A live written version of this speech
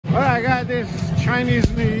Alright guys, this is Chinese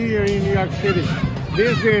New Year in New York City.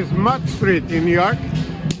 This is Mott Street in New York.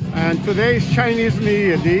 And today is Chinese New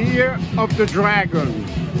Year, the year of the dragon.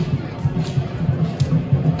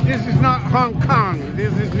 This is not Hong Kong,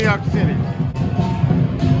 this is New York City.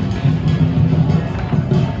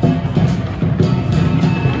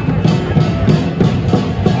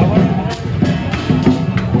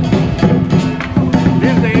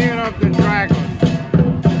 This is the year of the dragon.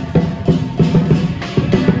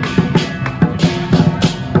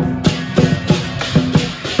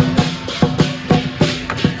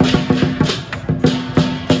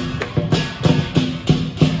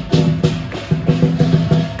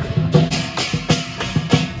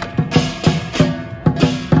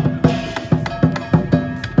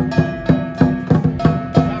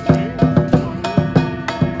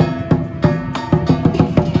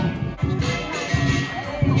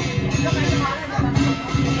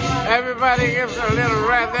 Everybody gives a little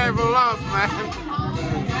red devil love, man.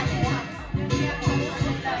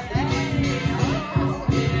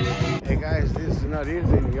 Hey guys, this is not easy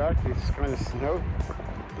in New York. It's kind of snow.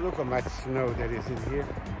 Look how much snow there is in here.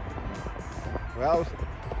 Well,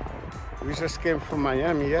 we just came from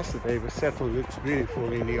Miami yesterday, but Seattle looks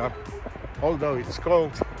beautiful in New York. Although it's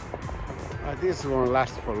cold, this won't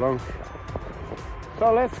last for long.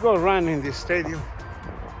 So let's go run in this stadium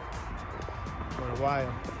for a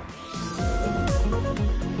while.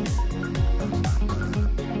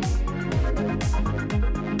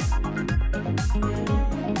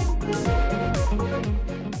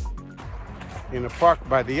 In a park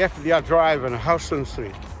by the FDR Drive and Houston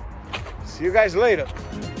Street. See you guys later.